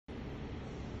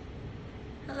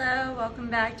Hello, welcome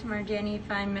back to Mardani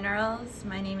Fine Minerals.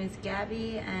 My name is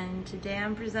Gabby and today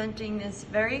I'm presenting this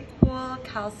very cool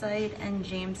calcite and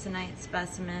Jamesonite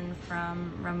specimen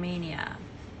from Romania.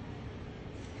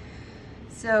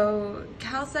 So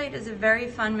calcite is a very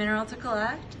fun mineral to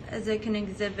collect as it can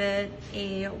exhibit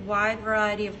a wide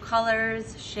variety of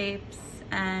colors, shapes,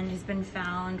 and has been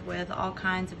found with all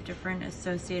kinds of different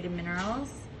associated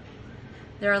minerals.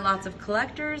 There are lots of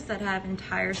collectors that have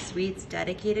entire suites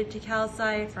dedicated to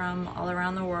calcite from all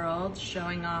around the world,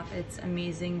 showing off its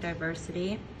amazing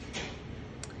diversity.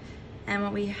 And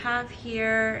what we have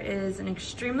here is an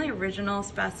extremely original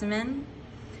specimen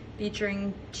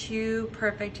featuring two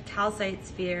perfect calcite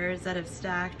spheres that have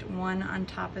stacked one on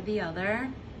top of the other.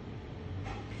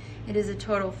 It is a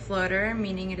total floater,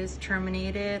 meaning it is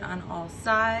terminated on all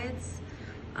sides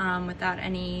without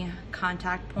any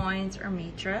contact points or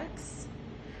matrix.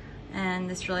 And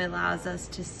this really allows us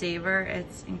to savor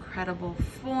its incredible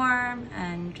form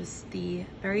and just the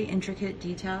very intricate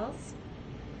details.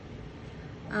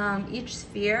 Each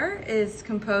sphere is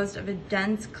composed of a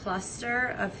dense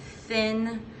cluster of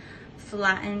thin,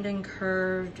 flattened and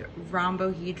curved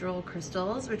rhombohedral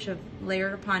crystals, which have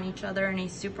layered upon each other in a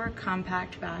super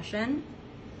compact fashion.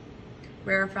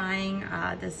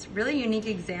 Rarefying this really unique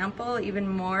example even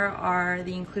more are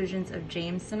the inclusions of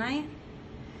Jamesonite.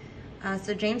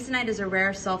 So Jamesonite is a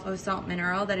rare sulfur salt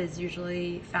mineral that is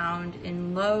usually found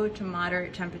in low to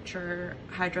moderate temperature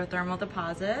hydrothermal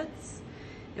deposits.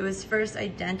 It was first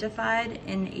identified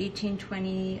in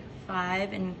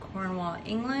 1825 in Cornwall,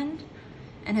 England,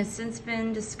 and has since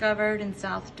been discovered in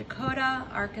South Dakota,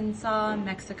 Arkansas,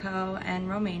 Mexico, and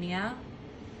Romania.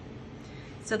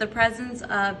 So the presence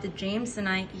of the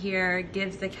Jamesonite here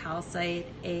gives the calcite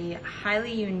a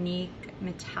highly unique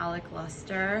metallic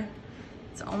luster.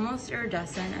 It's almost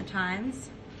iridescent at times,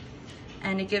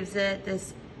 and it gives it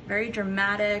this very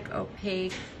dramatic,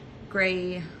 opaque,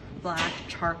 gray, black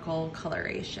charcoal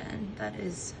coloration that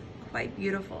is quite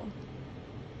beautiful.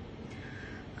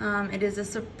 It is a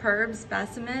superb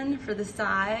specimen for the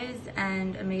size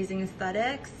and amazing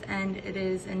aesthetics, and it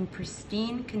is in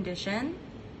pristine condition.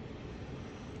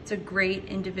 It's a great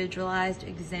individualized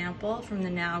example from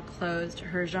the now closed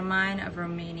Herja mine of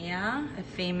Romania, a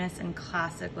famous and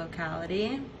classic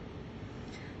locality.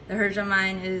 The Herja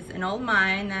mine is an old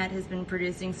mine that has been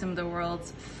producing some of the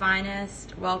world's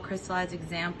finest, well-crystallized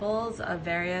examples of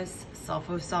various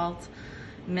sulfur salt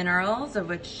minerals, of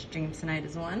which Jamesonite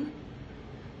is one.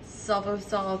 Sulfur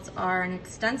salts are an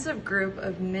extensive group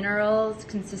of minerals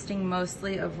consisting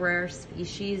mostly of rare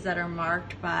species that are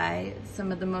marked by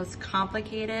some of the most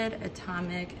complicated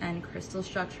atomic and crystal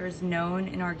structures known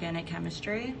in organic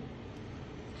chemistry.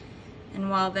 And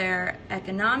while their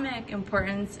economic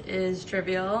importance is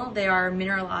trivial, they are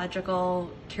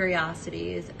mineralogical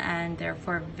curiosities and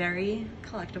therefore very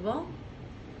collectible.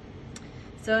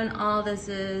 So in all, this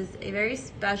is a very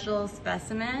special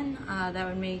specimen that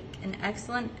would make an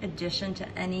excellent addition to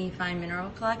any fine mineral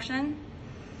collection.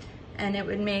 And it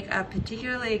would make a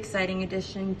particularly exciting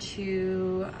addition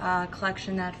to a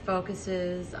collection that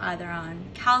focuses either on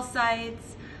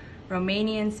calcites,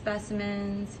 Romanian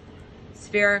specimens,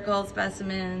 spherical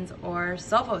specimens, or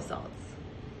sulfur salts.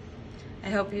 I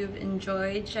hope you've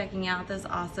enjoyed checking out this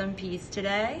awesome piece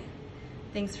today.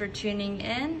 Thanks for tuning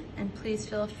in, and please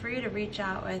feel free to reach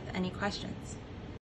out with any questions.